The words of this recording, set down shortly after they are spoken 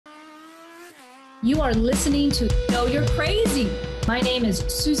You are listening to Know You're Crazy. My name is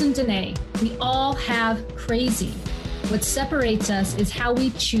Susan Denee. We all have crazy. What separates us is how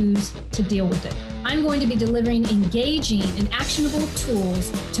we choose to deal with it. I'm going to be delivering engaging and actionable tools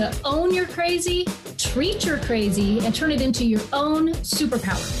to own your crazy, treat your crazy, and turn it into your own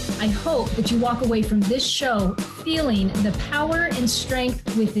superpower. I hope that you walk away from this show feeling the power and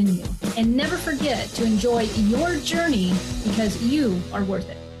strength within you. And never forget to enjoy your journey because you are worth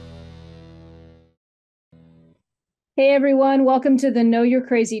it. Hey everyone, welcome to the Know You're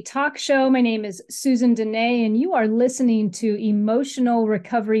Crazy talk show. My name is Susan Denee, and you are listening to Emotional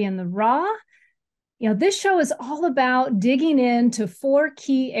Recovery in the Raw. This show is all about digging into 4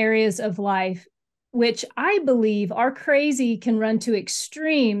 key areas of life, which I believe our crazy can run to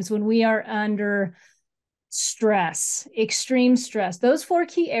extremes when we are under stress, extreme stress. Those 4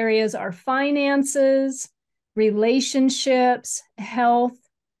 key areas are finances, relationships, health,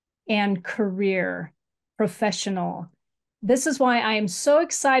 and career. Professional. This is why I am so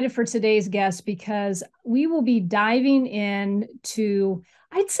excited for today's guest, because we will be diving into,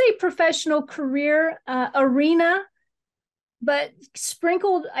 I'd say, professional career arena, but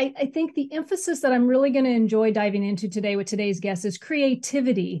sprinkled, I think the emphasis that I'm really going to enjoy diving into today with today's guest is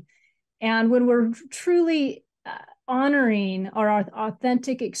creativity. And when we're truly honoring our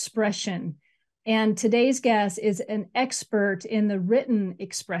authentic expression. And today's guest is an expert in the written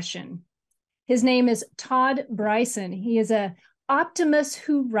expression. His name is Todd Brison. He is an optimist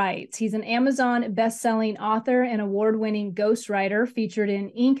who writes. He's an Amazon best-selling author and award-winning ghostwriter featured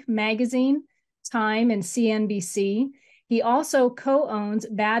in Inc. magazine, Time, and CNBC. He also co-owns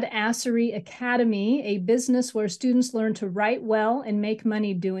Badassery Academy, a business where students learn to write well and make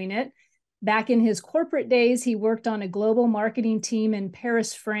money doing it. Back in his corporate days, he worked on a global marketing team in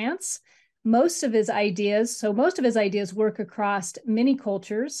Paris, France. Most of his ideas work across many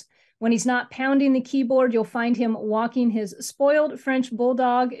cultures. When he's not pounding the keyboard, you'll find him walking his spoiled French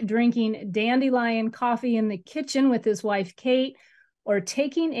bulldog, drinking dandelion coffee in the kitchen with his wife, Kate, or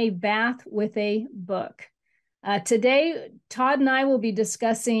taking a bath with a book. Today, Todd and I will be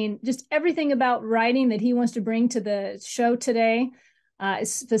discussing just everything about writing that he wants to bring to the show today.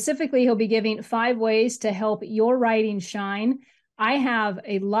 Specifically, he'll be giving 5 ways to help your writing shine. I have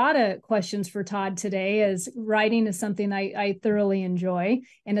a lot of questions for Todd today, as writing is something I thoroughly enjoy,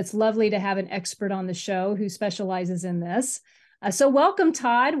 and it's lovely to have an expert on the show who specializes in this. So welcome,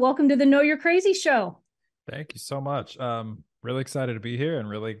 Todd. Welcome to the Know You're Crazy show. Thank you so much. Really excited to be here and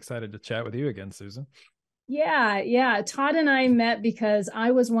really excited to chat with you again, Susan. Yeah. Todd and I met because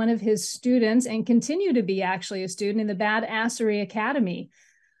I was one of his students and continue to be actually a student in the Badassery Academy.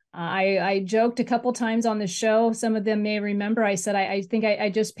 I joked a couple times on the show. Some of them may remember I said, I think I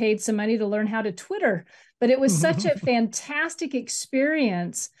just paid some money to learn how to Twitter, but it was such a fantastic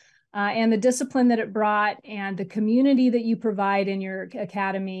experience, and the discipline that it brought and the community that you provide in your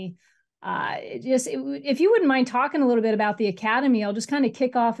academy. If you wouldn't mind talking a little bit about the academy, I'll just kind of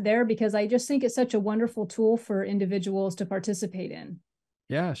kick off there, because I just think it's such a wonderful tool for individuals to participate in.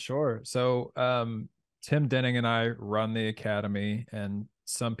 Yeah, sure. So Tim Denning and I run the academy, and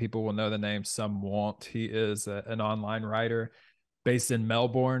some people will know the name, some won't. He is an online writer based in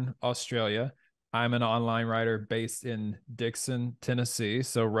Melbourne, Australia. I'm an online writer based in Dixon, Tennessee,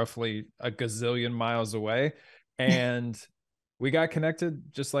 so roughly a gazillion miles away. And we got connected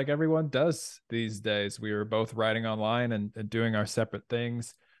just like everyone does these days. We were both writing online and doing our separate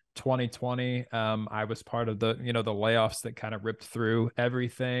things. 2020, I was part of the layoffs that kind of ripped through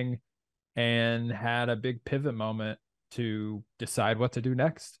everything, and had a big pivot moment to decide what to do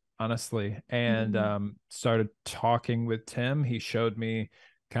next, honestly. And started talking with Tim. He showed me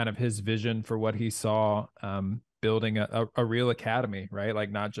kind of his vision for what he saw, building a real academy, right?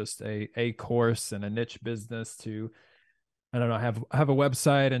 Like not just a course and a niche business to, I don't know, have a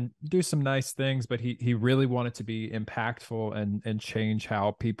website and do some nice things, but he really wanted to be impactful and change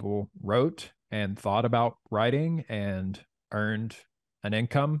how people wrote and thought about writing and earned an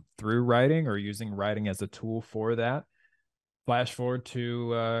income through writing, or using writing as a tool for that. Flash forward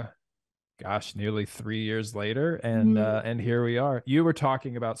to nearly 3 years later, and here we are. You were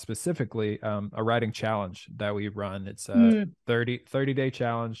talking about specifically a writing challenge that we run. It's a 30-day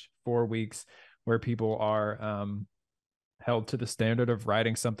challenge, 4 weeks, where people are held to the standard of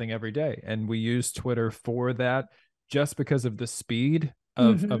writing something every day. And we use Twitter for that, just because of the speed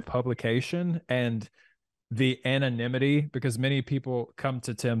of publication and the anonymity, because many people come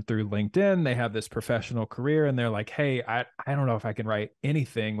to Tim through LinkedIn. They have this professional career and they're like, hey, I don't know if I can write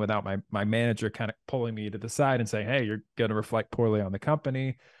anything without my manager kind of pulling me to the side and saying, hey, you're going to reflect poorly on the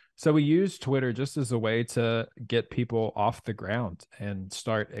company. So we use Twitter just as a way to get people off the ground and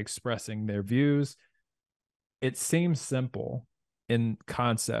start expressing their views. It seems simple in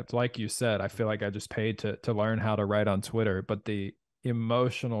concept. Like you said, I feel like I just paid to learn how to write on Twitter, but the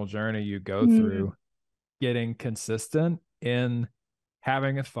emotional journey you go Mm. through getting consistent in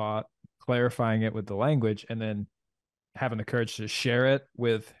having a thought, clarifying it with the language, and then having the courage to share it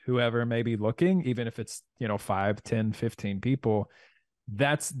with whoever may be looking, even if it's, 5, 10, 15 people.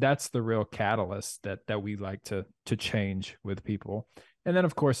 That's the real catalyst that we like to change with people. And then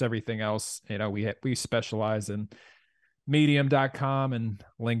of course everything else, we specialize in medium.com and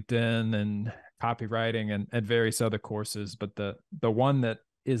LinkedIn and copywriting and various other courses, but the one that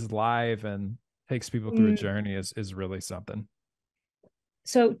is live and takes people through a Mm. journey is really something.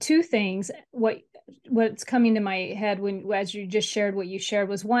 So two things. What's coming to my head as you just shared what you shared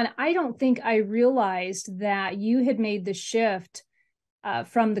was, one, I don't think I realized that you had made the shift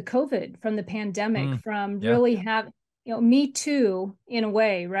from the COVID, from the pandemic, from Yeah. really me too, in a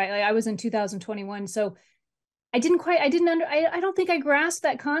way, right? Like I was in 2021. So I don't think I grasped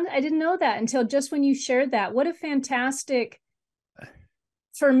that I didn't know that until just when you shared that. What a fantastic,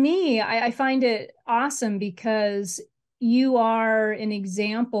 for me, I find it awesome because you are an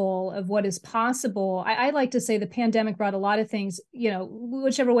example of what is possible. I like to say the pandemic brought a lot of things,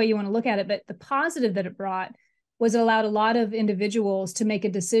 whichever way you want to look at it, but the positive that it brought was it allowed a lot of individuals to make a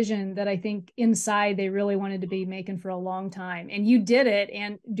decision that I think inside they really wanted to be making for a long time. And you did it,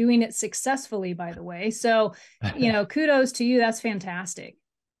 and doing it successfully, by the way. So, kudos to you. That's fantastic.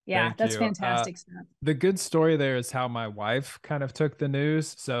 Yeah, Thank that's you. fantastic stuff. The good story there is how my wife kind of took the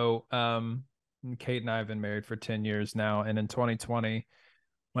news. So, Kate and I have been married for 10 years now. And in 2020,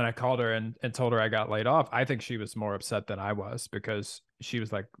 when I called her and told her I got laid off, I think she was more upset than I was, because she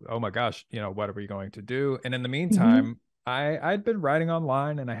was like, oh my gosh, what are we going to do? And in the Mm-hmm. meantime, I'd been writing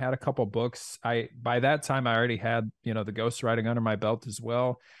online and I had a couple books. By that time I already had, the ghostwriting under my belt as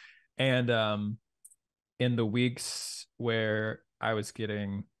well. And in the weeks where I was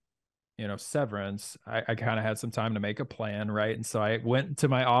getting severance, I kind of had some time to make a plan, right? And so I went to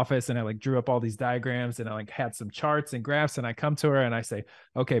my office and I like drew up all these diagrams and I like had some charts and graphs, and I come to her and I say,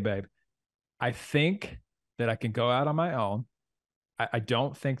 okay, babe, I think that I can go out on my own. I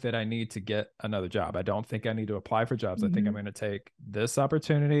don't think that I need to get another job. I don't think I need to apply for jobs. I think I'm Mm-hmm. going to take this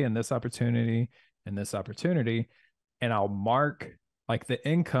opportunity and this opportunity and this opportunity, and I'll mark like the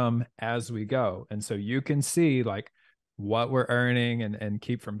income as we go. And so you can see like what we're earning and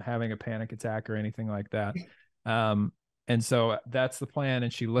keep from having a panic attack or anything like that. Um, and so that's the plan.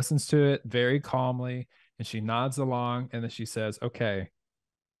 And she listens to it very calmly and she nods along. And then she says, okay,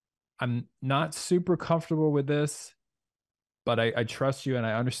 I'm not super comfortable with this, but I trust you and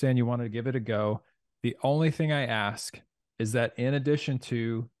I understand you want to give it a go. The only thing I ask is that in addition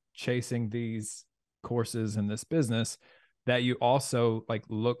to chasing these courses in this business, that you also like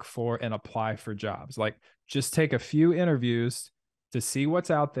look for and apply for jobs. Like just take a few interviews to see what's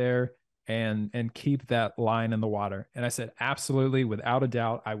out there and keep that line in the water. And I said, absolutely, without a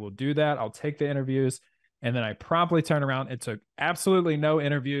doubt, I will do that. I'll take the interviews. And then I promptly turned around. It took absolutely no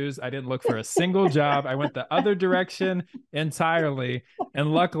interviews. I didn't look for a single job. I went the other direction entirely.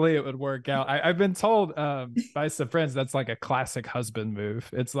 And luckily it would work out. I've been told by some friends that's like a classic husband move.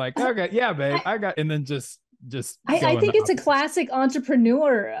 It's like, okay, yeah, babe, I got, and then just I go in the think it's a opposite. classic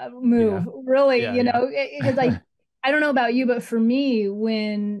entrepreneur Yeah. move, really, Yeah. Yeah. because I don't know about you, but for me,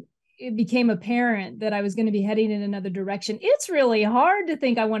 when it became apparent that I was going to be heading in another direction, it's really hard to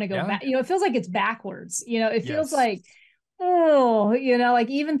think I want to go Yeah. back. It feels like it's backwards. It feels Yes. like, like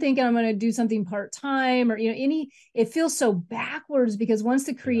even thinking I'm going to do something part time or, it feels so backwards because once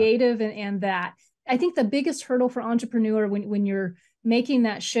the Yeah. creative and that, I think the biggest hurdle for entrepreneur when you're making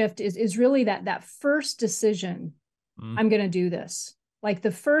that shift is really that first decision. Mm. I'm going to do this, like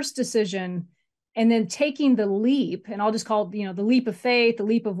the first decision, and then taking the leap, and I'll just call it, the leap of faith, the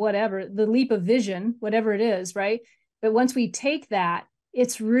leap of whatever, the leap of vision, whatever it is, right? But once we take that,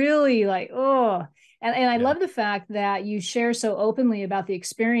 it's really like, oh, and I Yeah. love the fact that you share so openly about the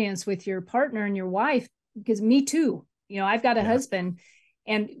experience with your partner and your wife, because me too, I've got a Yeah. husband,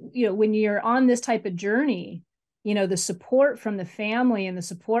 and when you're on this type of journey, the support from the family and the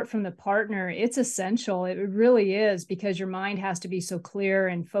support from the partner, it's essential. It really is, because your mind has to be so clear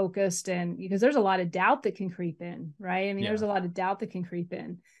and focused, and because there's a lot of doubt that can creep in, right? I mean, there's Yeah. a lot of doubt that can creep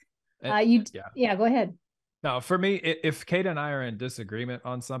in. And, yeah. Yeah, go ahead. Now, for me, if Kate and I are in disagreement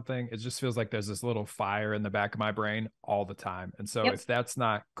on something, it just feels like there's this little fire in the back of my brain all the time. And so Yep. if that's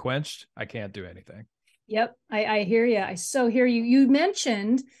not quenched, I can't do anything. Yep. I hear you. I so hear you. You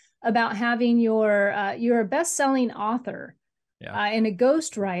mentioned about having you're a best-selling author. Yeah. And a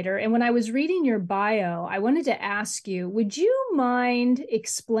ghostwriter. And when I was reading your bio, I wanted to ask you, would you mind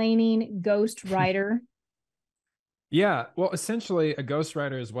explaining ghostwriter? Yeah. Well, essentially, a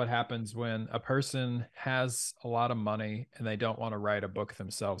ghostwriter is what happens when a person has a lot of money and they don't want to write a book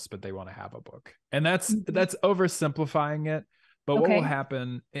themselves, but they want to have a book. And that's oversimplifying it. But what will Okay.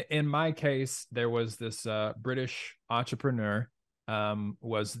 happen in my case, there was this British entrepreneur,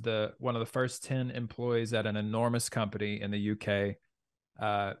 was the one of the first 10 employees at an enormous company in the UK.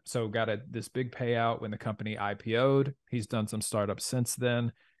 So got this big payout when the company IPO'd. He's done some startups since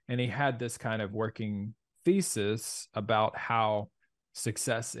then, and he had this kind of working thesis about how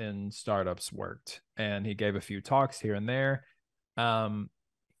success in startups worked. And he gave a few talks here and there. Um,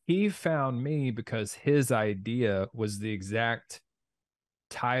 he found me because his idea was the exact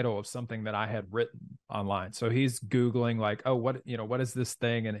title of something that I had written online. So he's Googling like, oh, what is this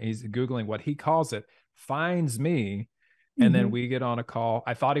thing? And he's Googling what he calls it, finds me. And then we get on a call.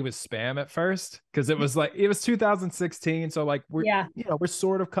 I thought he was spam at first because it was 2016. So like Yeah. we're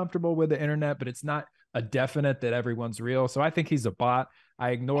sort of comfortable with the internet, but it's not a definite that everyone's real. So I think he's a bot.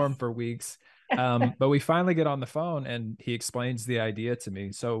 I ignore him for weeks. But we finally get on the phone and he explains the idea to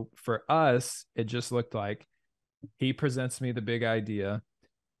me. So for us, it just looked like he presents me the big idea.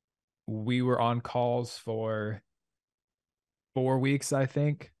 We were on calls for 4 weeks, I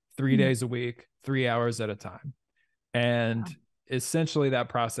think, 3 days a week, 3 hours at a time. And essentially, that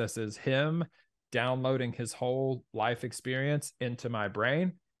process is him downloading his whole life experience into my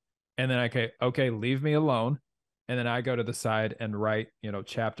brain. And then okay, leave me alone. And then I go to the side and write,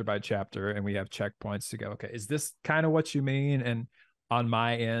 chapter by chapter, and we have checkpoints to go, okay, is this kind of what you mean? And on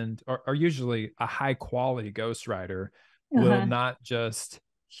my end, or usually a high quality ghostwriter will not just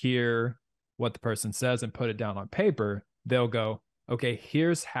hear what the person says and put it down on paper. They'll go, okay,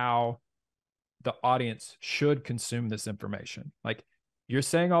 here's how the audience should consume this information. Like, you're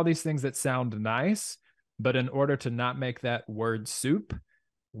saying all these things that sound nice, but in order to not make that word soup,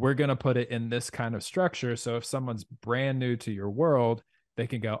 we're going to put it in this kind of structure. So if someone's brand new to your world, they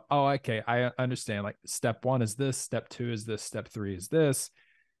can go, oh, okay, I understand. Like, step 1 is this, step 2 is this, step 3 is this.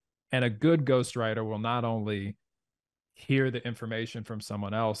 And a good ghostwriter will not only hear the information from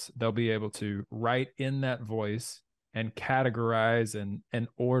someone else, they'll be able to write in that voice and categorize and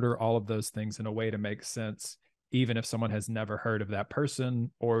order all of those things in a way to make sense, even if someone has never heard of that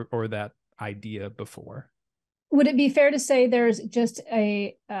person or that idea before. Would it be fair to say there's just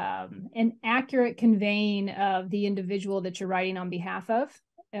an accurate conveying of the individual that you're writing on behalf of?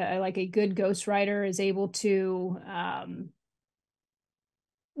 Like a good ghostwriter is able to,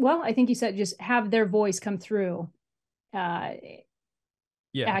 well, I think you said just have their voice come through. Yeah.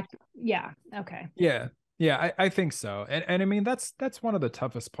 Yeah. Okay. Yeah, I think so. And I mean, that's one of the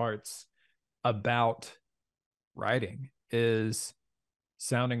toughest parts about writing is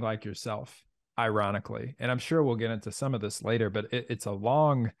sounding like yourself, ironically. And I'm sure we'll get into some of this later, but it's a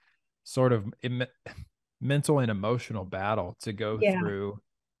long sort of mental and emotional battle to go through.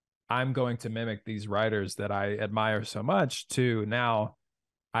 I'm going to mimic these writers that I admire so much to now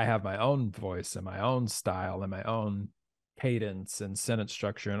I have my own voice and my own style and my own cadence and sentence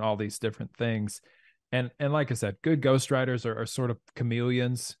structure and all these different things. And like I said, good ghostwriters are sort of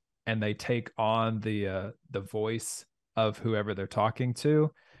chameleons, and they take on the voice of whoever they're talking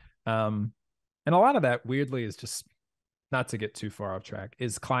to. And a lot of that weirdly is just, not to get too far off track,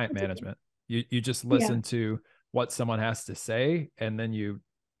 is client management. You just listen to what someone has to say, and then you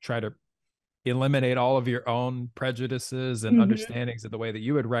try to eliminate all of your own prejudices and understandings of the way that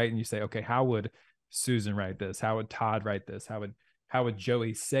you would write, and you say, okay, how would Susan write this? How would Todd write this? How would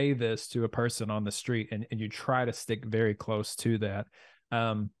Joey say this to a person on the street? And you try to stick very close to that,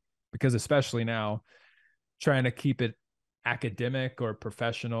 because especially now, trying to keep it academic or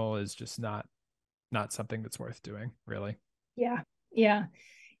professional is just not something that's worth doing, really. Yeah.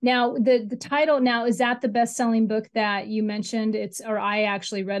 Now, the title, now, is that the best-selling book that you mentioned? Or I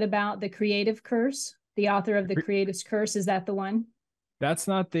actually read about, The Creative Curse, the author of The Creative's Curse. Is that the one? That's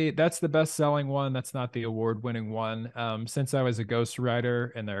the best-selling one. That's not the award-winning one. Since I was a ghostwriter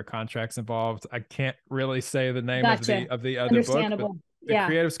and there are contracts involved, I can't really say the name of the other book, but The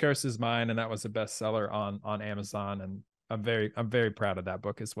Creative's Curse is mine, and that was a bestseller on Amazon, and I'm very proud of that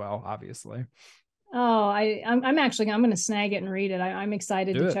book as well, obviously. Oh, I'm going to snag it and read it. I'm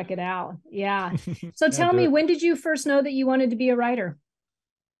excited to check it out. Yeah. So tell me, when did you first know that you wanted to be a writer?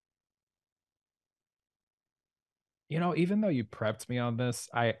 Even though you prepped me on this,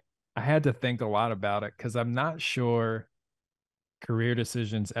 I had to think a lot about it, because I'm not sure career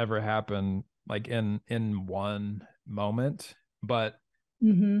decisions ever happen like in one moment. But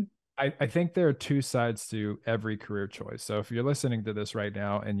I think there are two sides to every career choice. So if you're listening to this right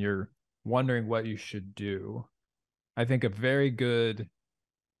now and you're wondering what you should do, I think a very good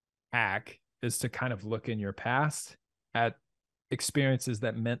hack is to kind of look in your past at experiences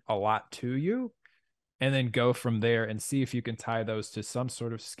that meant a lot to you, and then go from there and see if you can tie those to some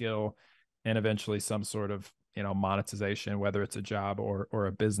sort of skill and eventually some sort of, monetization, whether it's a job or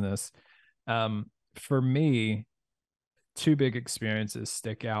a business. For me, two big experiences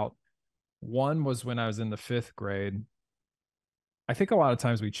stick out. One was when I was in the fifth grade. I think a lot of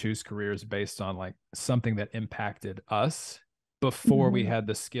times we choose careers based on like something that impacted us before we Mhm. had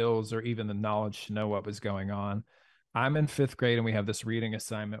the skills or even the knowledge to know what was going on. I'm in fifth grade and we have this reading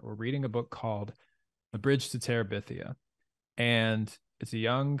assignment. We're reading a book called The Bridge to Terabithia. And it's a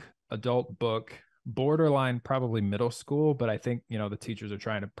young adult book, borderline probably middle school, but I think, the teachers are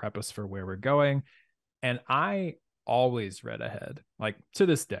trying to prep us for where we're going. And I always read ahead, like to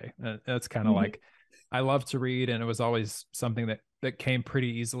this day. That's kind of Mhm. like, I love to read, and it was always something that came pretty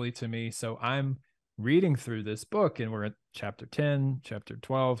easily to me. So I'm reading through this book, and we're at chapter 10, chapter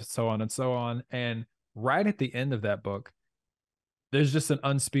 12, so on and so on. And right at the end of that book, there's just an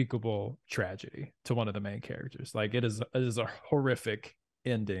unspeakable tragedy to one of the main characters. Like it is a horrific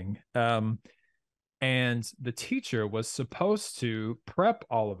ending. And the teacher was supposed to prep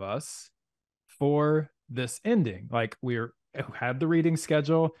all of us for this ending. Like had the reading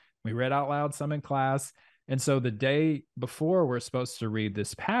schedule, we read out loud some in class. And so the day before we're supposed to read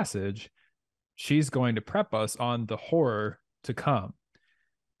this passage, she's going to prep us on the horror to come.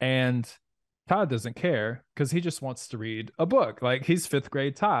 And Todd doesn't care because he just wants to read a book. Like he's fifth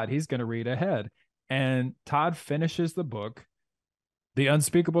grade Todd, he's going to read ahead. And Todd finishes the book. The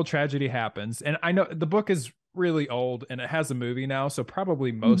unspeakable tragedy happens. And I know the book is really old and it has a movie now. So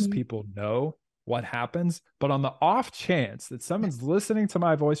probably most Mhm. people know what happens. But on the off chance that someone's listening to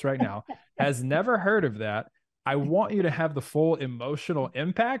my voice right now has never heard of that, I want you to have the full emotional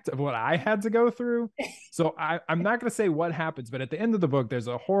impact of what I had to go through. So I'm not going to say what happens, but at the end of the book, there's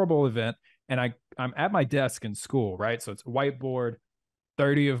a horrible event. And I'm at my desk in school, right? So it's a whiteboard,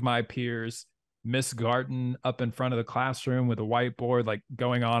 30 of my peers, Miss Garten up in front of the classroom with a whiteboard, like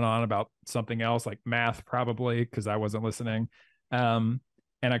going on about something else, like math, probably, because I wasn't listening.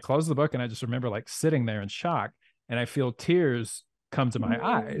 And I closed the book and I just remember like sitting there in shock, and I feel tears come to my Mm.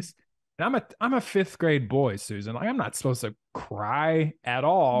 eyes. And I'm a fifth grade boy, Susan. Like I'm not supposed to cry at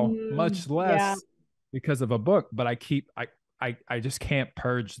all, Mm. much Yeah. less because of a book, but I just can't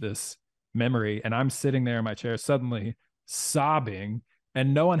purge this memory. And I'm sitting there in my chair suddenly sobbing,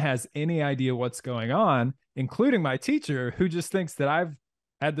 and no one has any idea what's going on, including my teacher, who just thinks that I've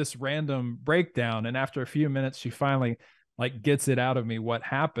had this random breakdown. And after a few minutes, she finally like gets it out of me. What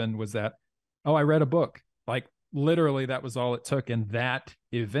happened was that, oh, I read a book. Like literally, that was all it took. And that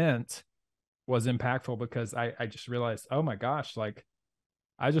event was impactful because I just realized, oh my gosh, like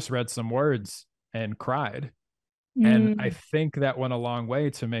I just read some words and cried. And I Mm. think that went a long way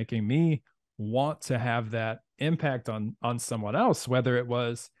to making me want to have that impact on someone else, whether it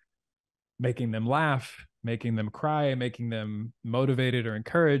was making them laugh, making them cry, making them motivated or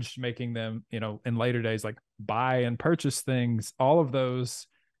encouraged, making them, in later days, like buy and purchase things. All of those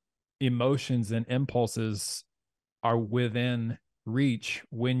emotions and impulses are within reach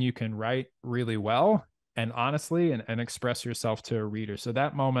when you can write really well and honestly and express yourself to a reader. So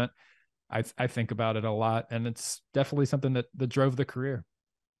that moment, I think about it a lot, and it's definitely something that drove the career.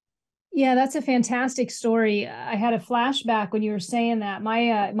 Yeah, that's a fantastic story. I had a flashback when you were saying that.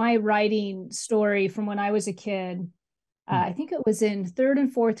 My writing story from when I was a kid. Hmm. I think it was in third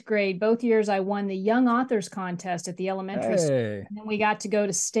and fourth grade. Both years I won the Young Authors Contest at the elementary school. Hey. And then we got to go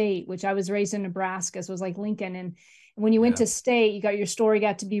to state, which I was raised in Nebraska, so it was like Lincoln. And when you went Yeah. to state, you got your story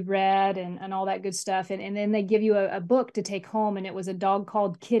got to be read and all that good stuff. And then they give you a book to take home, and it was A Dog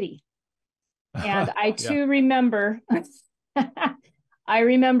Called Kitty. And I Yeah. too remember I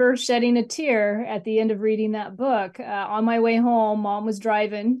remember shedding a tear at the end of reading that book. On my way home, mom was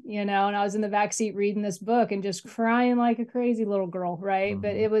driving, and I was in the back seat reading this book and just crying like a crazy little girl, right?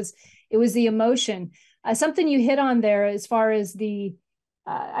 But Mhm. it was the emotion. Something you hit on there as far as the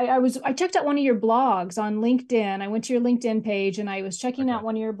I checked out one of your blogs on LinkedIn. I went to your LinkedIn page and I was checking Okay. out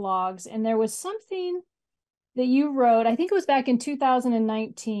one of your blogs, and there was something that you wrote. I think it was back in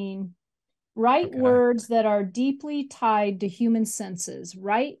 2019. Write Okay. words that are deeply tied to human senses.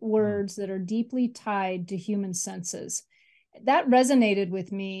 Write Mm. words that are deeply tied to human senses. That resonated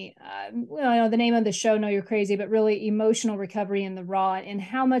with me. Well, I know the name of the show, Know You're Crazy, but really emotional recovery in the raw, and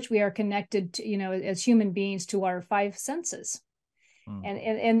how much we are connected to, as human beings, to our five senses. Mm.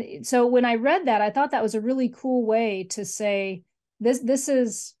 And so when I read that, I thought that was a really cool way to say this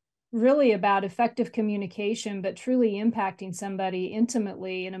is really about effective communication, but truly impacting somebody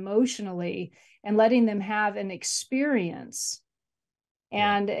intimately and emotionally and letting them have an experience.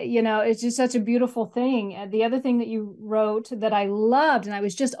 And, it's just such a beautiful thing. And the other thing that you wrote that I loved, and I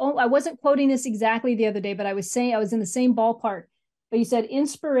wasn't quoting this exactly the other day, but I was saying I was in the same ballpark, but you said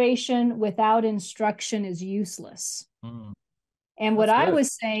inspiration without instruction is useless. And what I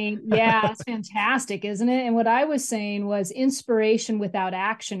was saying, yeah, it's fantastic, isn't it? And what I was saying was inspiration without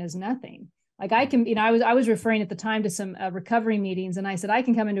action is nothing. Like I can, I was referring at the time to some recovery meetings, and I said, I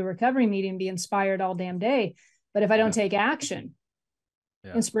can come into a recovery meeting and be inspired all damn day. But if I don't take action,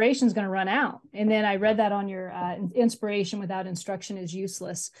 inspiration is going to run out. And then I read that on your inspiration without instruction is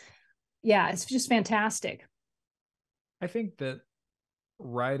useless. Yeah, it's just fantastic. I think that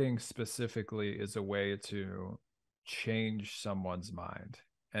writing specifically is a way to change someone's mind.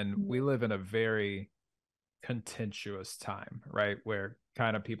 And we live in a very contentious time, right? Where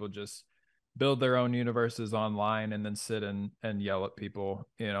kind of people just build their own universes online and then sit and yell at people,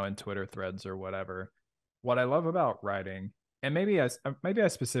 in Twitter threads or whatever. What I love about writing, and maybe I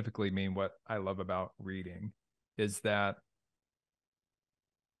specifically mean what I love about reading, is that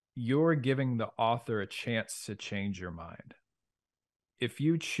you're giving the author a chance to change your mind. If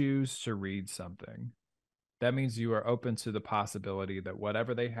you choose to read something, that means you are open to the possibility that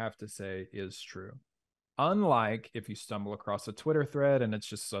whatever they have to say is true. Unlike if you stumble across a Twitter thread and it's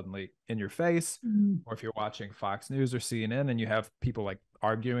just suddenly in your face, or if you're watching Fox News or CNN and you have people like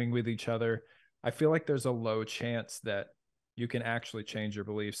arguing with each other, I feel like there's a low chance that you can actually change your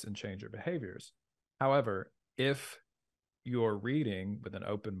beliefs and change your behaviors. However, if you're reading with an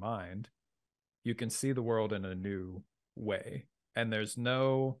open mind, you can see the world in a new way. And there's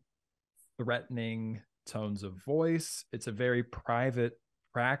no threatening tones of voice. It's a very private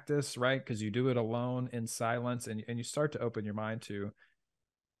practice, right? Because you do it alone in silence, and you start to open your mind to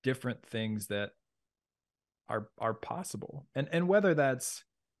different things that are possible. And whether that's,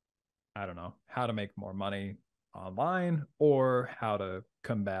 I don't know, how to make more money online, or how to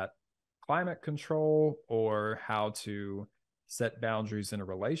combat climate control, or how to set boundaries in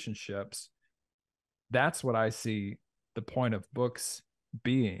relationships, that's what I see the point of books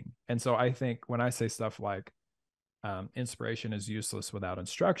being. And so I think when I say stuff like inspiration is useless without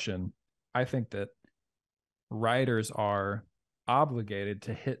instruction, I think that writers are obligated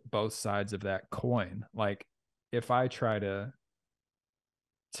to hit both sides of that coin. Like if I try to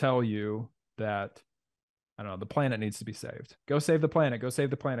tell you that, I don't know, the planet needs to be saved, go save the planet, go save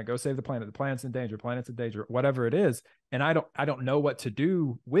the planet, go save the planet, the planet's in danger, whatever it is, and I don't know what to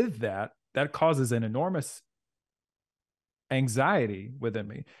do with that, that causes an enormous anxiety within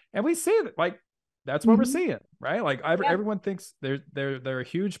me. And we see that, like, that's what we're seeing, right? Like everyone thinks there are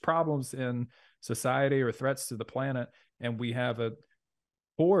huge problems in society or threats to the planet, and we have a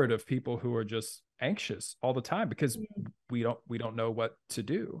horde of people who are just anxious all the time because we don't know what to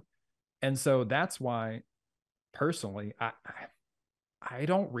do. And so that's why personally I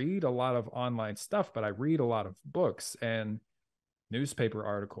don't read a lot of online stuff, but I read a lot of books and newspaper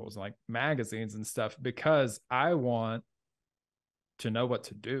articles, like magazines and stuff, because I want to know what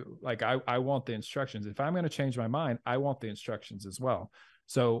to do. Like I want the instructions. If I'm going to change my mind, I want the instructions as well.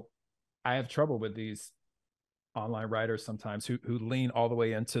 So I have trouble with these online writers sometimes who lean all the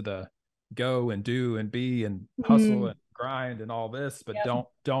way into the go and do and be and hustle and grind and all this, but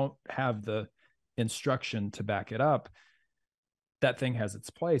don't have the instruction to back it up. That thing has its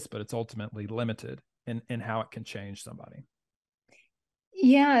place, but it's ultimately limited in how it can change somebody.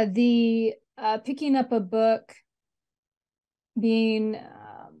 Yeah, the picking up a book being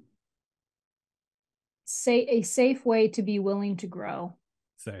a safe way to be willing to grow.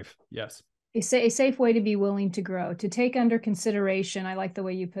 Safe, yes. A safe way to be willing to grow, to take under consideration, I like the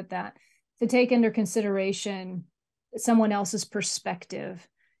way you put that, to take under consideration someone else's perspective.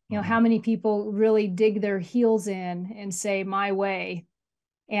 How many people really dig their heels in and say my way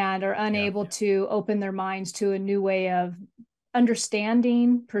and are unable to open their minds to a new way of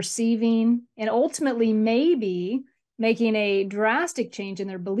understanding, perceiving, and ultimately maybe making a drastic change in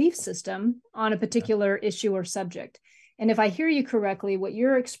their belief system on a particular issue or subject. And if I hear you correctly, what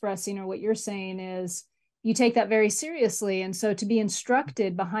you're expressing or what you're saying is you take that very seriously. And so to be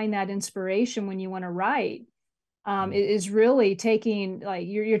instructed behind that inspiration when you want to write is really taking, like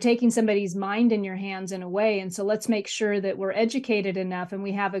you're taking somebody's mind in your hands in a way. And so let's make sure that we're educated enough and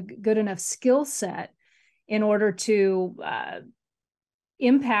we have a good enough skill set in order to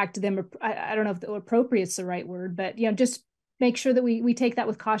impact them. I don't know if appropriate is the right word, but just make sure that we take that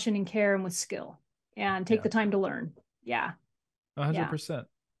with caution and care and with skill and take the time to learn. Yeah. 100%.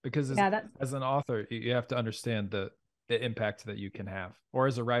 Because as an author, you have to understand the the impact that you can have, or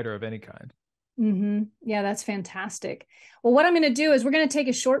as a writer of any kind. Yeah, that's fantastic. Well, what I'm going to do is we're going to take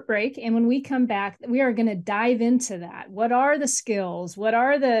a short break. And when we come back, we are going to dive into that. What are the skills? What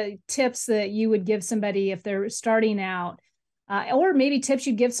are the tips that you would give somebody if they're starting out? Or maybe tips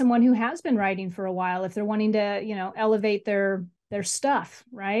you'd give someone who has been writing for a while if they're wanting to, elevate their stuff,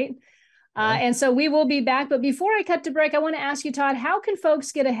 right? And so we will be back. But before I cut to break, I want to ask you, Todd, how can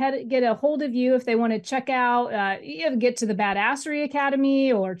folks get a hold of you if they want to check out, get to the Badassery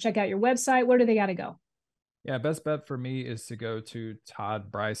Academy or check out your website? Where do they got to go? Yeah, best bet for me is to go to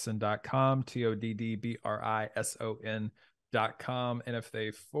toddbrison.com, TODDBRISON.com. And if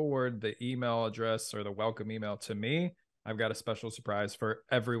they forward the email address or the welcome email to me, I've got a special surprise for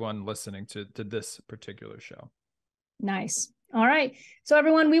everyone listening to this particular show. Nice. All right. So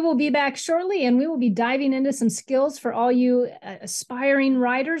everyone, we will be back shortly and we will be diving into some skills for all you aspiring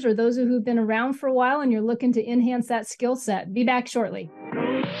writers or those who've been around for a while and you're looking to enhance that skill set. Be back shortly.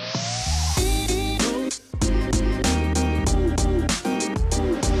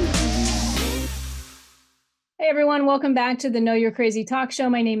 Hey everyone, welcome back to the Know You're Crazy Talk Show.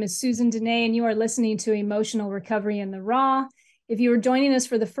 My name is Susan Denee and you are listening to Emotional Recovery in the Raw. If you are joining us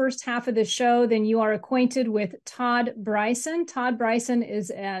for the first half of the show, then you are acquainted with Todd Brison. Todd Brison is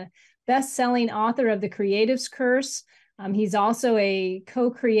a best-selling author of The Creative's Curse. He's also a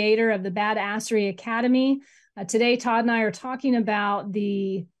co-creator of the Badassery Academy. Today, Todd and I are talking about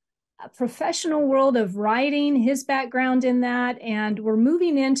the professional world of writing, his background in that, and we're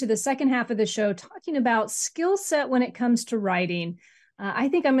moving into the second half of the show talking about skill set when it comes to writing. I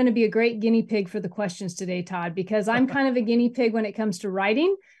think I'm going to be a great guinea pig for the questions today, Todd, because I'm kind of a guinea pig when it comes to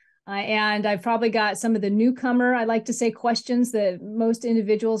writing. And I've probably got some of the newcomer, I like to say, questions that most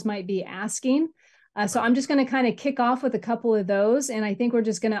individuals might be asking. So I'm just going to kind of kick off with a couple of those. And I think we're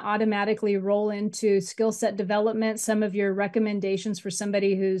just going to automatically roll into skill set development, some of your recommendations for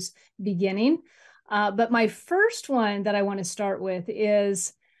somebody who's beginning. But my first one that I want to start with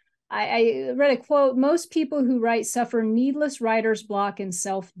is, I read a quote, most people who write suffer needless writer's block and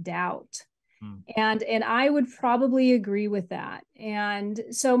self-doubt. And I would probably agree with that. And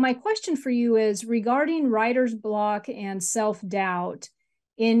so my question for you is regarding writer's block and self-doubt,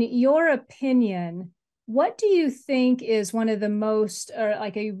 in your opinion, what do you think is one of the most, or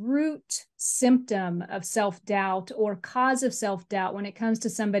like a root symptom of self-doubt or cause of self-doubt when it comes to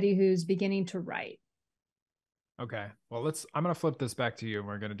somebody who's beginning to write? Okay. Well, I'm going to flip this back to you and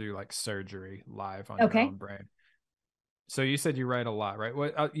we're going to do like surgery live on your own brain. So you said you write a lot, right?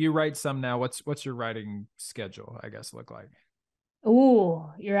 What you write some now. What's your writing schedule, I guess, look like?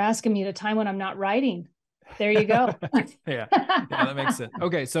 Oh, you're asking me at a time when I'm not writing. There you go. Yeah, that makes sense.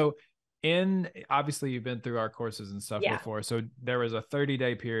 Okay. So obviously you've been through our courses and stuff before. So there was a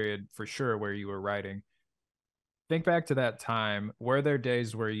 30-day period for sure where you were writing. Think back to that time. Were there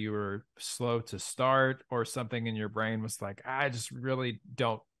days where you were slow to start or something in your brain was like, I just really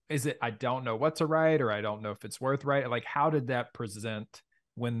don't, I don't know what to write, or I don't know if it's worth writing? Like, how did that present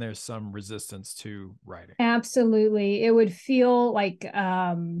when there's some resistance to writing? Absolutely. It would feel like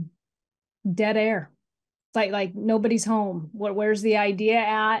dead air. Like nobody's home. Where's the idea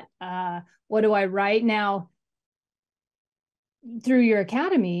at? What do I write? Now, through your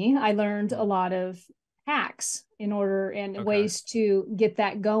academy, I learned a lot of hacks in order and ways to get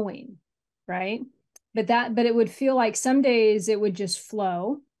that going, right? But it would feel like some days it would just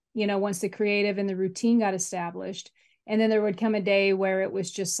flow, once the creative and the routine got established. And then there would come a day where it was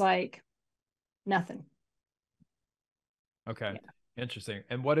just like nothing. Okay. Yeah. Interesting.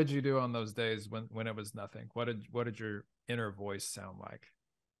 And what did you do on those days when it was nothing? What did your inner voice sound like?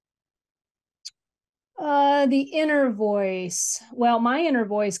 The inner voice. Well, my inner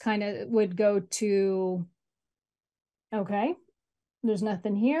voice kind of would go to, okay, there's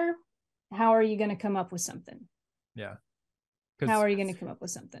nothing here. How are you going to come up with something? Yeah. How are you going to come up with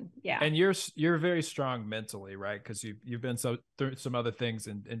something? Yeah. And you're very strong mentally, right? Because you've been through some other things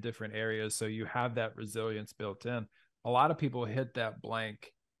in different areas. So you have that resilience built in. A lot of people hit that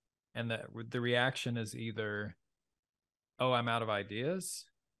blank and the reaction is either, oh, I'm out of ideas,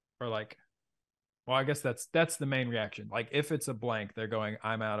 or like, well, I guess that's the main reaction. Like if it's a blank, they're going,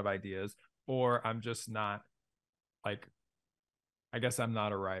 I'm out of ideas, or I'm just not, like, I guess I'm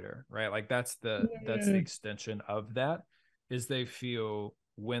not a writer, right? Like that's the extension of that, is they feel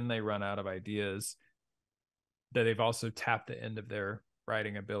when they run out of ideas that they've also tapped the end of their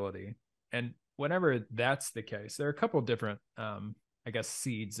writing ability. And whenever that's the case, there are a couple of different, I guess,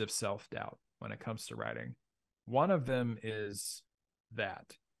 seeds of self-doubt when it comes to writing. One of them is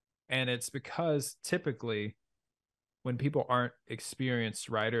that. And it's because typically when people aren't experienced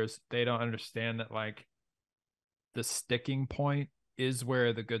writers, they don't understand that, like, the sticking point is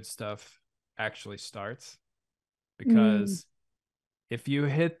where the good stuff actually starts. Because if you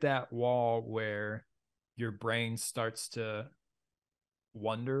hit that wall where your brain starts to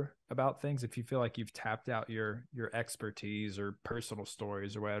wonder about things, if you feel like you've tapped out your expertise or personal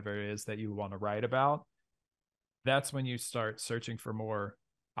stories or whatever it is that you want to write about, that's when you start searching for more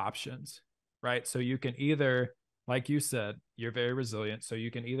options, right? So you can either, like you said, you're very resilient, so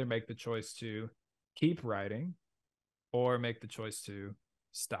you can either make the choice to keep writing or make the choice to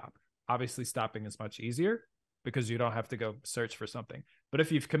stop. Obviously, stopping is much easier because you don't have to go search for something. But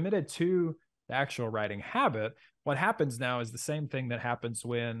if you've committed to the actual writing habit, what happens now is the same thing that happens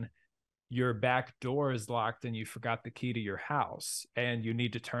when your back door is locked and you forgot the key to your house and you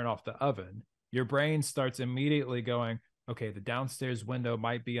need to turn off the oven. Your brain starts immediately going, okay, the downstairs window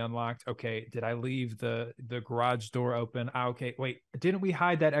might be unlocked. Okay, did I leave the garage door open? Okay, wait, didn't we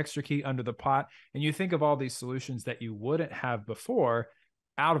hide that extra key under the pot? And you think of all these solutions that you wouldn't have before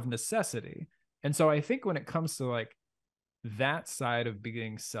out of necessity. And so I think when it comes to like that side of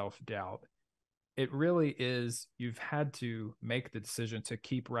being self-doubt, it really is, you've had to make the decision to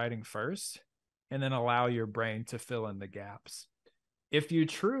keep writing first and then allow your brain to fill in the gaps. If you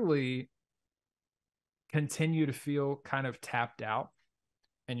truly continue to feel kind of tapped out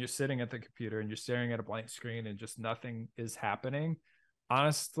and you're sitting at the computer and you're staring at a blank screen and just nothing is happening,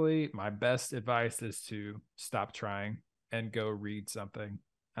 honestly, my best advice is to stop trying and go read something.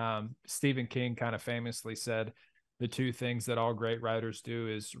 Stephen King kind of famously said, the two things that all great writers do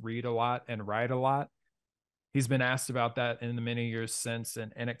is read a lot and write a lot. He's been asked about that in the many years since,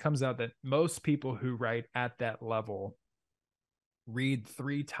 and it comes out that most people who write at that level read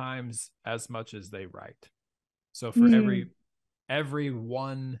 3 times as much as they write. So for every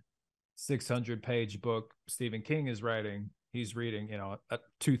one 600-page book Stephen King is writing, he's reading,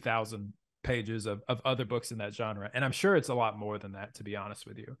 2,000 pages of other books in that genre. And I'm sure it's a lot more than that, to be honest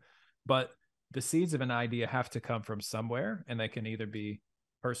with you. But the seeds of an idea have to come from somewhere, and they can either be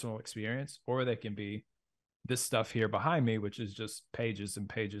personal experience or they can be this stuff here behind me, which is just pages and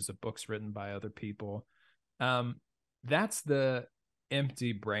pages of books written by other people. That's the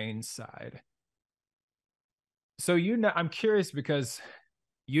empty brain side. So I'm curious because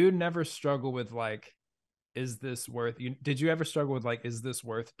you never struggle with like, is this worth you? Did you ever struggle with like, is this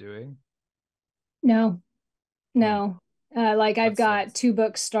worth doing? No. Like I've That got sucks. 2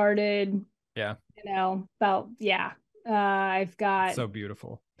 books started, Yeah. about, yeah. I've got, So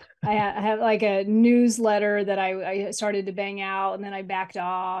beautiful. I have like a newsletter that I started to bang out and then I backed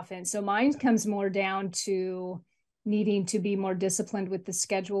off. And so mine comes more down to needing to be more disciplined with the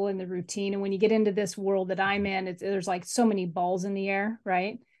schedule and the routine. And when you get into this world that I'm in, there's like so many balls in the air,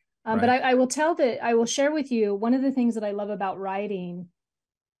 right? But Right. I will share with you one of the things that I love about writing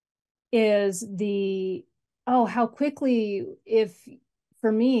is how quickly,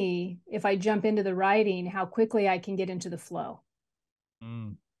 for me, if I jump into the writing, how quickly I can get into the flow.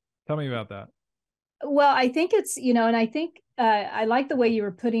 Tell me about that. Well, I think it's, and I think I like the way you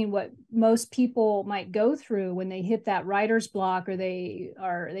were putting what most people might go through when they hit that writer's block, or they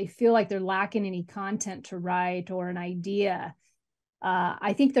feel like they're lacking any content to write or an idea.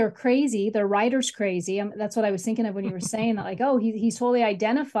 I think they're crazy. They're writers crazy. That's what I was thinking of when you were saying that, like, oh, he's totally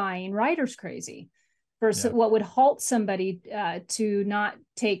identifying writers crazy for Yeah. what would halt somebody to not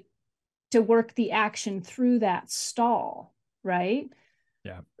work the action through that stall, right?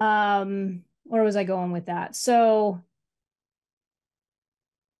 Yeah. Where was I going with that? So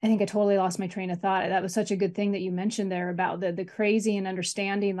I think I totally lost my train of thought. That was such a good thing that you mentioned there about the crazy and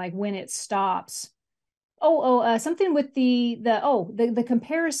understanding like when it stops. Something with the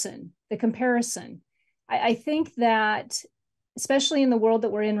comparison. The comparison. I think that especially in the world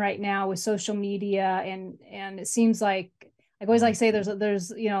that we're in right now with social media, and it seems like I always like to say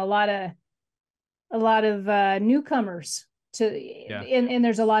there's a lot of newcomers to, Yeah. and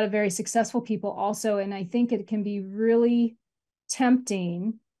there's a lot of very successful people also, and I think it can be really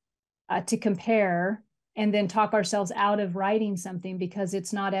tempting to compare and then talk ourselves out of writing something because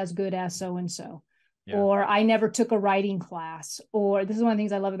it's not as good as so and so, Yeah. or I never took a writing class, or this is one of the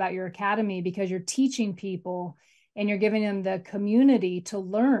things I love about your academy, because you're teaching people and you're giving them the community to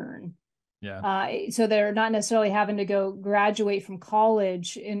learn. Yeah. So they're not necessarily having to go graduate from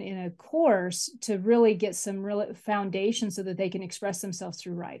college in a course to really get some real foundation so that they can express themselves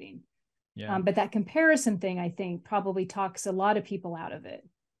through writing. Yeah. But that comparison thing, I think, probably talks a lot of people out of it.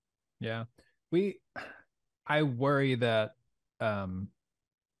 Yeah. I worry that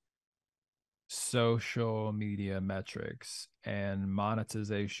social media metrics and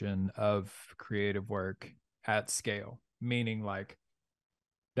monetization of creative work at scale, meaning like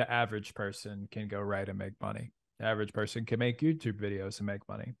the average person can go write and make money. The average person can make YouTube videos and make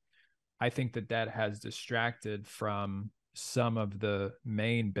money. I think that that has distracted from some of the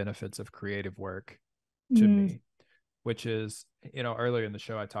main benefits of creative work to me, which is, earlier in the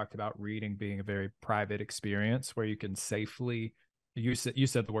show, I talked about reading being a very private experience where you can safely, you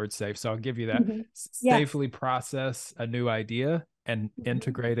said the word safe, so I'll give you that, Yeah. safely process a new idea and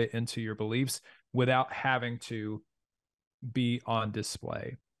integrate it into your beliefs without having to be on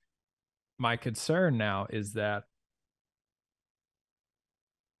display. My concern now is that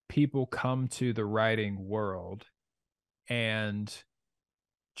people come to the writing world and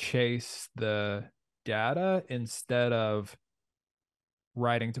chase the data instead of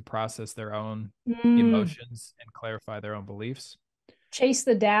writing to process their own emotions and clarify their own beliefs. Chase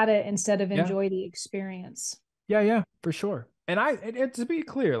the data instead of Yeah. enjoy the experience. Yeah, for sure. And to be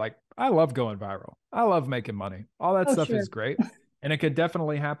clear, like, I love going viral. I love making money. All that stuff is great. And it could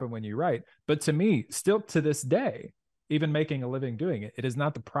definitely happen when you write. But to me, still to this day, even making a living doing it, it is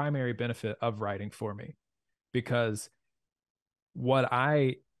not the primary benefit of writing for me, because what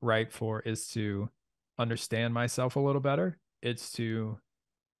I write for is to understand myself a little better. It's to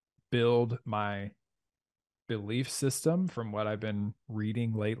build my belief system from what I've been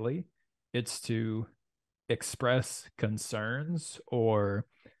reading lately. It's to express concerns or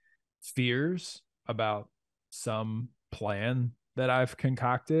fears about some plan that I've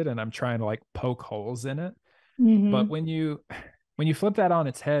concocted, and I'm trying to like poke holes in it. But when you flip that on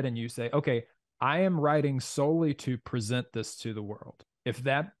its head and you say, okay, I am writing solely to present this to the world, if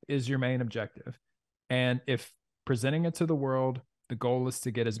that is your main objective, and if presenting it to the world, the goal is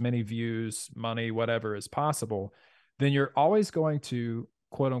to get as many views, money, whatever as possible, then you're always going to,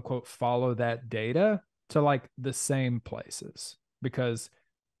 quote unquote, follow that data to like the same places, because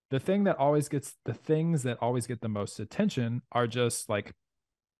the things that always get the most attention are just like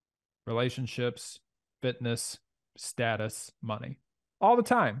relationships, fitness, status, money, all the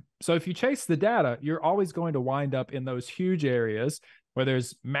time. So if you chase the data, you're always going to wind up in those huge areas where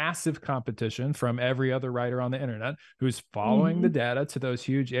there's massive competition from every other writer on the internet who's following the data to those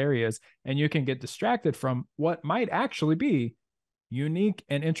huge areas. And you can get distracted from what might actually be unique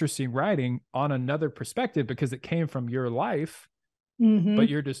and interesting writing on another perspective, because it came from your life. But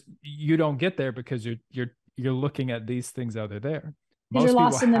you don't get there because you're looking at these things out there. Because you're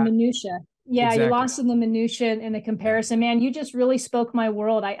lost in the minutia. Yeah, exactly. You're lost in the minutia in the comparison. Yeah. Man, you just really spoke my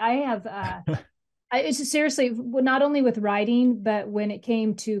world. I have it's seriously, not only with writing, but when it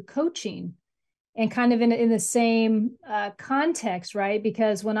came to coaching, and kind of in the same context, right?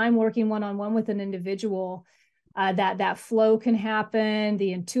 Because when I'm working one-on-one with an individual, that flow can happen,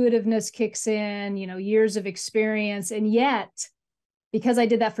 the intuitiveness kicks in, years of experience. And yet, because I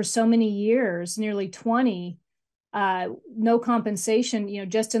did that for so many years, nearly 20, no compensation,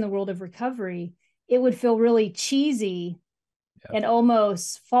 just in the world of recovery, it would feel really cheesy and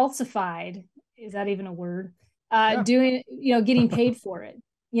almost falsified. Is that even a word? Doing, getting paid for it,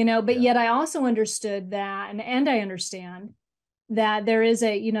 but yet I also understood that, and I understand that there is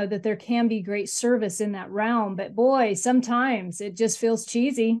that there can be great service in that realm, but boy, sometimes it just feels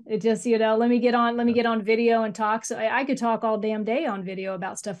cheesy. It just, let me get on video and talk. So I could talk all damn day on video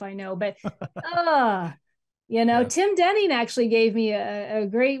about stuff I know, but Tim Denning actually gave me a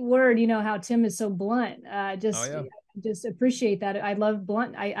great word. How Tim is so blunt. Just appreciate that. I love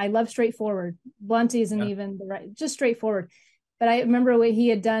blunt. I love straightforward. Blunt isn't even the right, just straightforward. But I remember when he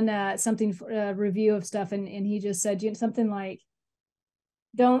had done something for a review of stuff, and he just said something like,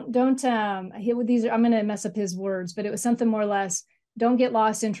 don't I'm going to mess up his words, but it was something more or less, don't get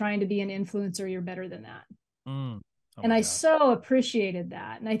lost in trying to be an influencer. You're better than that. And I so appreciated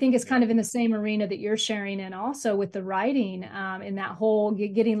that. And I think it's kind of in the same arena that you're sharing, and also with the writing, in that whole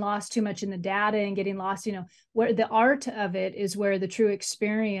getting lost too much in the data and getting lost, where the art of it is where the true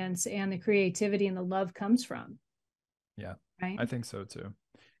experience and the creativity and the love comes from. Yeah, right. I think so too.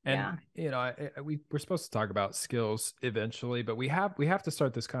 And we're supposed to talk about skills eventually, but we have to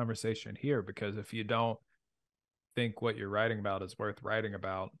start this conversation here, because if you don't think what you're writing about is worth writing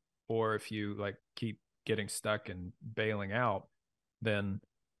about, or if you like keep getting stuck and bailing out, then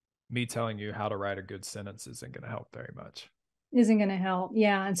me telling you how to write a good sentence isn't going to help very much. Isn't going to help.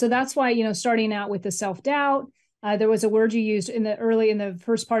 Yeah. And so that's why, starting out with the self-doubt, there was a word you used in the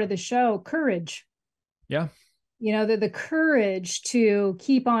first part of the show, courage. Yeah. The courage to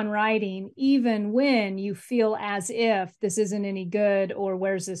keep on writing, even when you feel as if this isn't any good, or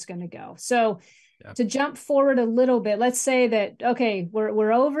where's this going to go? So to jump forward a little bit, let's say that, okay,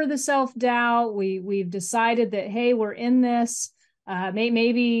 we're over the self-doubt. We've decided that, hey, we're in this.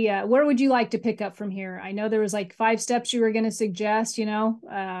 Maybe where would you like to pick up from here? I know there was like 5 steps you were going to suggest,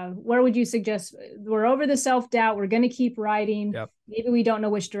 where would you suggest? We're over the self-doubt. We're going to keep writing. Yep. Maybe we don't know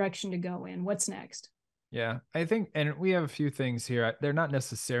which direction to go in. What's next? Yeah, I think, and we have a few things here. They're not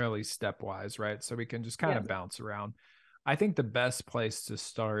necessarily stepwise, right? So we can just kind of bounce around. I think the best place to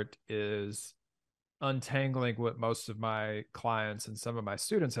start is untangling what most of my clients and some of my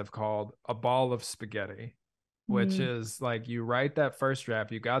students have called a ball of spaghetti, which is like you write that first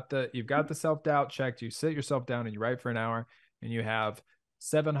draft, you've got the self-doubt checked, you sit yourself down and you write for an hour and you have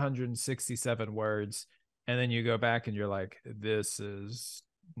 767 words, and then you go back and you're like, this is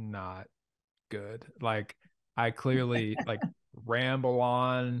not good. Like I clearly like ramble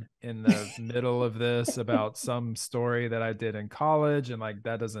on in the middle of this about some story that I did in college, and like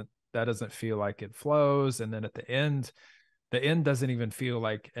that doesn't feel like it flows. And then at the end doesn't even feel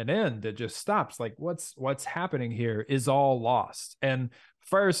like an end. It just stops. Like what's happening here is all lost. And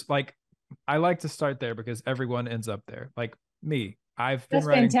first, like I like to start there because everyone ends up there. Like me, I've been That's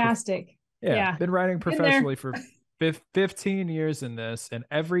writing fantastic. Yeah. been writing Been there. professionally for 15 years in this, and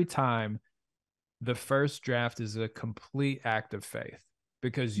every time the first draft is a complete act of faith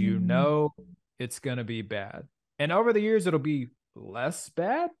because you know it's going to be bad. And over the years, it'll be less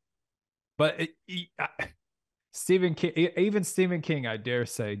bad. But Stephen King, even Stephen King, I dare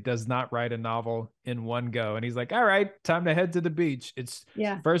say, does not write a novel in one go. And he's like, all right, time to head to the beach. It's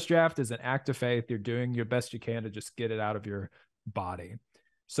first draft is an act of faith. You're doing your best you can to just get it out of your body.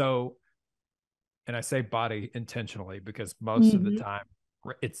 So, and I say body intentionally because most of the time,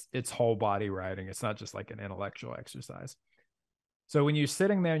 it's whole body writing. It's not just like an intellectual exercise. So when you're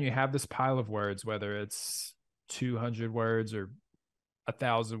sitting there and you have this pile of words, whether it's 200 words or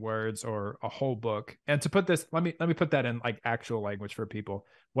 1,000 words or a whole book, and to put this, let me put that in like actual language for people,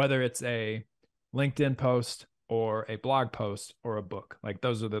 whether it's a LinkedIn post or a blog post or a book, like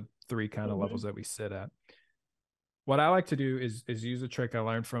those are the 3 kind of levels that we sit at. What I like to do is use a trick I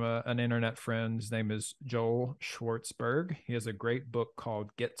learned from an internet friend. His name is Joel Schwartzberg. He has a great book called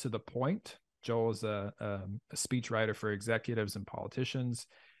Get to the Point. Joel is a speech writer for executives and politicians.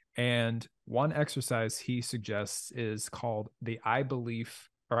 And one exercise he suggests is called the I believe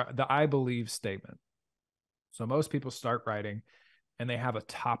statement. So most people start writing and they have a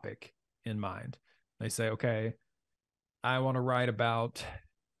topic in mind. They say, okay, I want to write about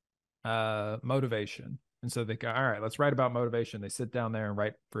motivation. And so they go, all right, let's write about motivation. They sit down there and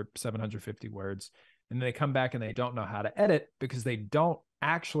write for 750 words. And they come back and they don't know how to edit because they don't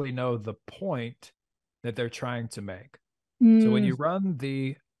actually know the point that they're trying to make. So when you run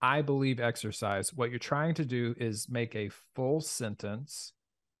the I believe exercise, what you're trying to do is make a full sentence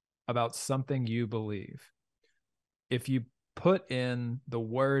about something you believe. If you put in the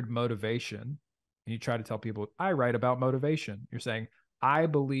word motivation and you try to tell people, I write about motivation, you're saying, I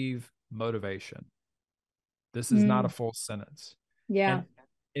believe motivation. This is not a full sentence. Yeah. And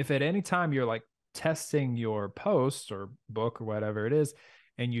if at any time you're like testing your post or book or whatever it is,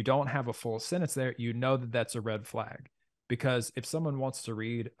 and you don't have a full sentence there, you know that that's a red flag. Because if someone wants to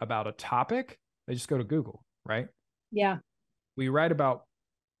read about a topic, they just go to Google, right? Yeah. We write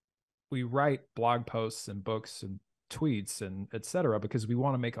blog posts and books and tweets and etc. because we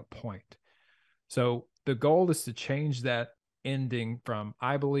want to make a point. So the goal is to change that ending from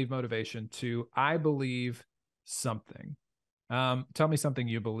I believe motivation to I believe something. Tell me something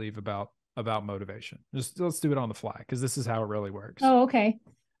you believe about motivation. Just let's do it on the fly because this is how it really works. Oh, okay.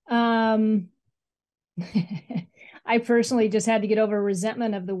 I personally just had to get over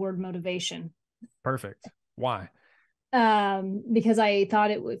resentment of the word motivation. Perfect. Why? Because I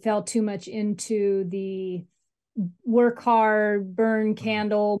thought it fell too much into the work hard, burn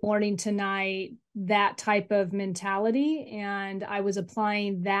candle, morning to night, that type of mentality. And I was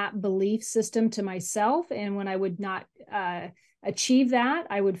applying that belief system to myself. And when I would not achieve that,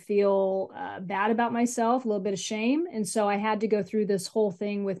 I would feel bad about myself, a little bit of shame. And so I had to go through this whole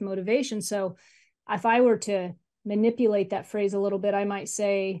thing with motivation. So if I were to manipulate that phrase a little bit, I might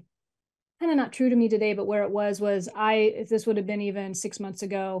say, kind of not true to me today, but where it was if this would have been even 6 months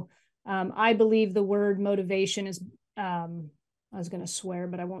ago, I believe the word motivation is, I was going to swear,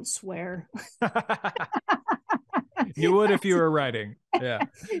 but I won't swear. You would if you were writing. Yeah.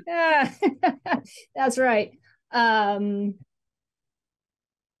 That's right. I'm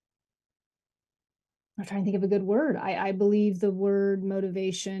trying to think of a good word. I believe the word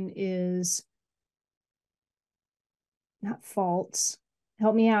motivation is not false.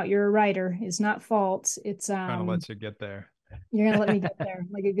 Help me out. You're a writer. It's not false. It's trying to let you get there. You're gonna let me get there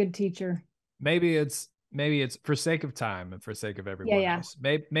like a good teacher. Maybe it's maybe it's for sake of time and for sake of Yeah, everyone yeah. else.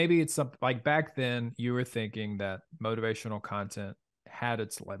 Maybe it's something like back then you were thinking that motivational content had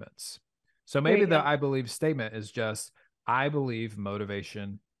its limits. So There maybe you the go. I believe statement is just, I believe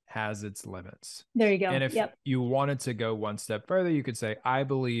motivation has its limits. There you And go. if Yep. you wanted to go one step further, you could say, I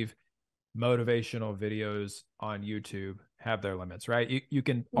believe motivational videos on YouTube have their limits, right? You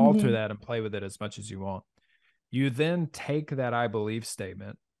can alter Hmm. that and play with it as much as you want. You then take that I believe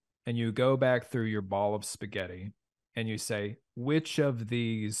statement and you go back through your ball of spaghetti and you say, which of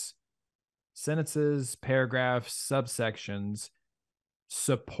these sentences, paragraphs, subsections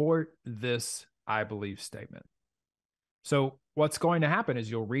support this I believe statement? So, what's going to happen is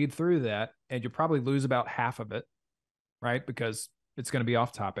you'll read through that and you'll probably lose about half of it, right? Because it's going to be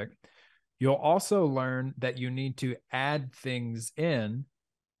off topic. You'll also learn that you need to add things in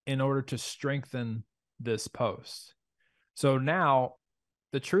order to strengthen this post. So now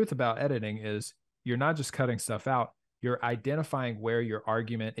the truth about editing is you're not just cutting stuff out, you're identifying where your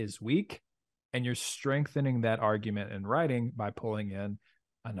argument is weak and you're strengthening that argument in writing by pulling in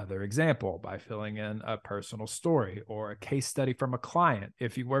another example, by filling in a personal story or a case study from a client.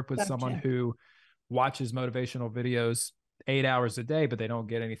 If you work with someone Gotcha. who watches motivational videos 8 hours a day, but they don't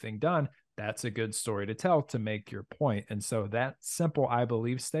get anything done, that's a good story to tell to make your point. And so that simple I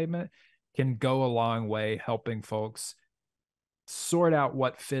believe statement can go a long way helping folks sort out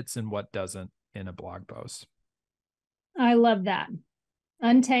what fits and what doesn't in a blog post. I love that.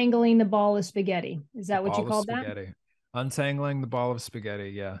 Untangling the ball of spaghetti. Is The that what you ball of called that? spaghetti. Untangling the ball of spaghetti.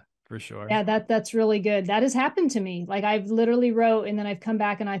 Yeah, for sure. Yeah, that's really good. That has happened to me. Like I've literally wrote and then I've come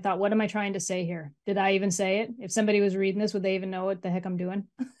back and I thought, what am I trying to say here? Did I even say it? If somebody was reading this, would they even know what the heck I'm doing?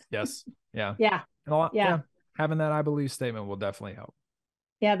 Yes. Yeah. Yeah. And a lot, Yeah. yeah. Having that I believe statement will definitely help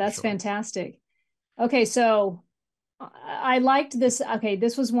Yeah, for that's sure. fantastic. Okay, so I liked this. Okay,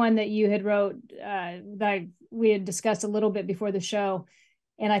 this was one that you had wrote we had discussed a little bit before the show,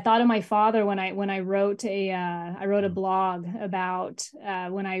 and I thought of my father when I wrote a blog about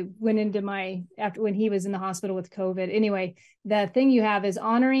when I went into my after when he was in the hospital with COVID. Anyway, the thing you have is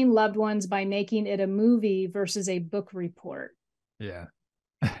honoring loved ones by making it a movie versus a book report. Yeah.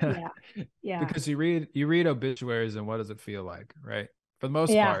 Yeah, yeah, Because you read obituaries and what does it feel like, right? For the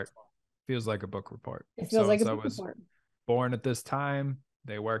most yeah. part, feels like a book report. It feels So like and a so book was report. born at this time.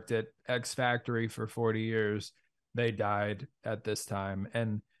 They worked at X Factory for 40 years. They died at this time.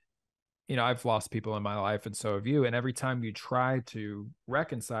 And, I've lost people in my life, and so have you. And every time you try to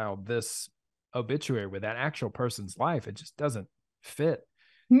reconcile this obituary with that actual person's life, it just doesn't fit.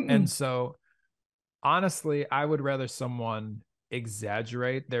 And Mm-mm. so, honestly, I would rather someone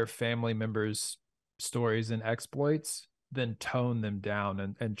exaggerate their family members' stories and exploits than tone them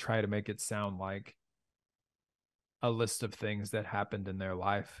down and try to make it sound like a list of things that happened in their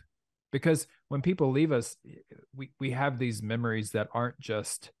life. Because when people leave us, we have these memories that aren't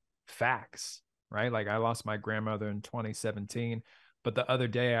just facts, right? Like I lost my grandmother in 2017, but the other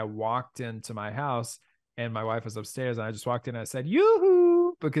day I walked into my house and my wife was upstairs and I just walked in and I said,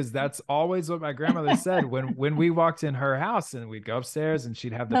 "Yoo-hoo," because that's always what my grandmother said when we walked in her house, and we'd go upstairs and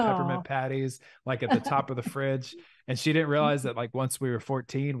she'd have the peppermint Oh. patties like at the top of the fridge, and she didn't realize that like once we were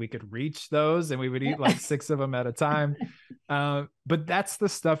 14 we could reach those and we would eat like 6 of them at a time. But that's the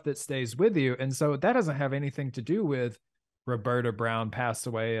stuff that stays with you. And so that doesn't have anything to do with Roberta Brown passed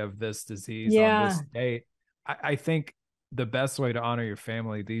away of this disease on this Yeah. date. I think the best way to honor your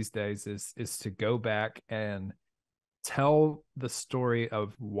family these days is to go back and tell the story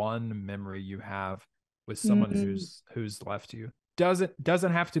of one memory you have with someone Mm-hmm. who's left you. Doesn't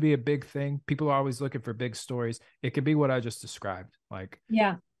have to be a big thing. People are always looking for big stories. It could be what I just described. Like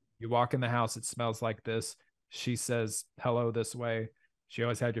Yeah. you walk in the house, it smells like this. She says hello this way. She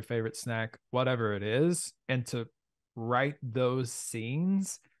always had your favorite snack, whatever it is. And to write those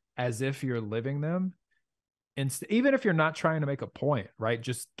scenes as if you're living them. And even if you're not trying to make a point, right?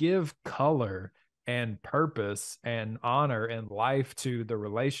 Just give color and purpose and honor and life to the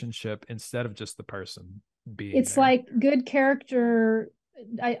relationship instead of just the person being It's there. like good character.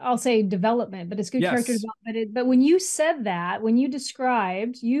 I'll say development, but it's good character Yes. development. But when you said that, when you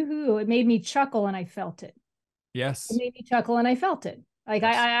described you, it made me chuckle and I felt it. It Yes. made me chuckle and I felt it. Like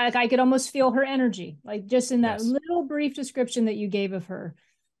Yes. I could almost feel her energy, like just in that Yes. little brief description that you gave of her.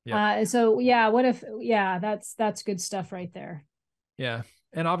 Yep. So yeah, what if yeah, that's good stuff right there. Yeah.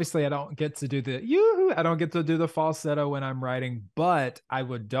 And obviously I don't get to do the yoo I don't get to do the falsetto when I'm writing, but I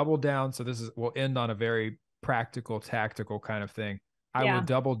would double down. So we'll end on a very practical, tactical kind of thing. I would Yeah.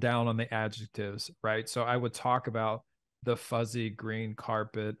 double down on the adjectives, right? So I would talk about the fuzzy green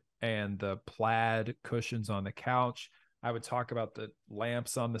carpet and the plaid cushions on the couch, I would talk about the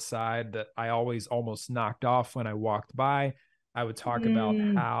lamps on the side that I always almost knocked off when I walked by. I would talk about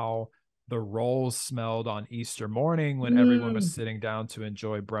how the rolls smelled on Easter morning when everyone was sitting down to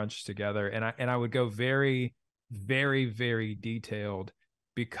enjoy brunch together. And I would go very, very, very detailed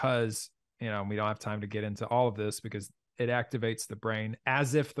because, we don't have time to get into all of this because it activates the brain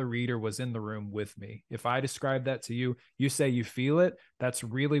as if the reader was in the room with me. If I describe that to you, you say you feel it. That's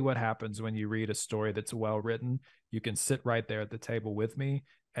really what happens when you read a story that's well written. You can sit right there at the table with me.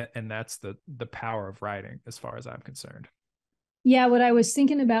 And that's the power of writing as far as I'm concerned. Yeah, what I was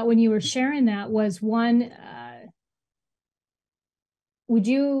thinking about when you were sharing that was one, would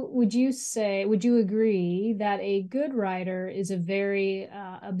you agree that a good writer is a very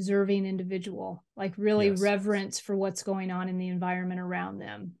observing individual, like really reverence for what's going on in the environment around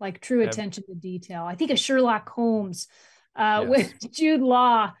them, like true attention to detail? I think of Sherlock Holmes with Jude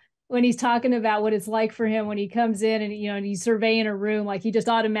Law, when he's talking about what it's like for him when he comes in and, and he's surveying a room, like he just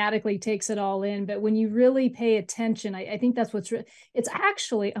automatically takes it all in. But when you really pay attention, I think that's it's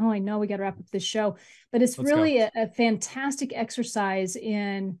actually, I know we got to wrap up this show, but it's really a fantastic exercise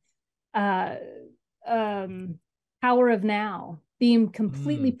in power of now, being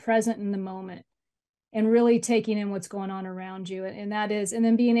completely present in the moment and really taking in what's going on around you. And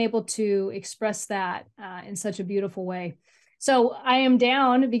then being able to express that in such a beautiful way. So I am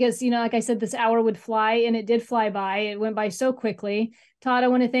down because, like I said, this hour would fly, and it did fly by. It went by so quickly. Todd, I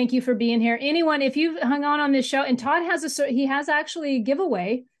want to thank you for being here. Anyone, if you've hung on this show, and Todd has actually a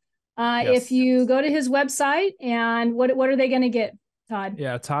giveaway. If you go to his website, and what are they going to get, Todd?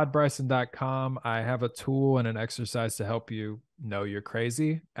 Yeah, toddbrison.com. I have a tool and an exercise to help you know you're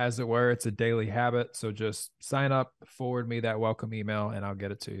crazy, as it were. It's a daily habit. So just sign up, forward me that welcome email, and I'll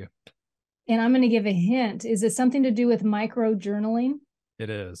get it to you. And I'm going to give a hint. Is it something to do with micro journaling?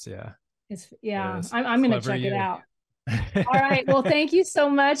 It is. Yeah. I'm going to check it out. All right. Well, thank you so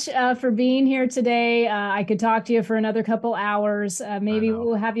much for being here today. I could talk to you for another couple hours. Maybe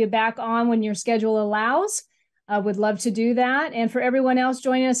we'll have you back on when your schedule allows. I would love to do that. And for everyone else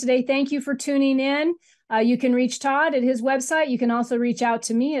joining us today, thank you for tuning in. You can reach Todd at his website. You can also reach out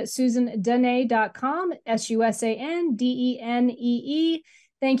to me at susandenee.com, SUSANDENEE.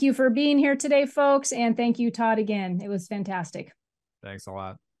 Thank you for being here today, folks. And thank you, Todd, again. It was fantastic. Thanks a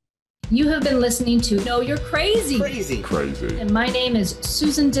lot. You have been listening to Know You're Crazy. Crazy. And my name is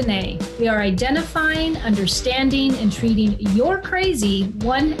Susan Denee. We are identifying, understanding, and treating your crazy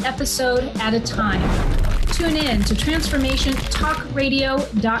one episode at a time. Tune in to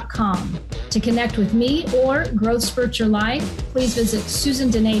transformationtalkradio.com. To connect with me or Growth Spurt Your Life, please visit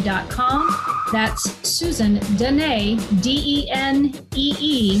susandenee.com. That's Susan Denee,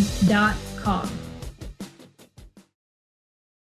 DENEE.com.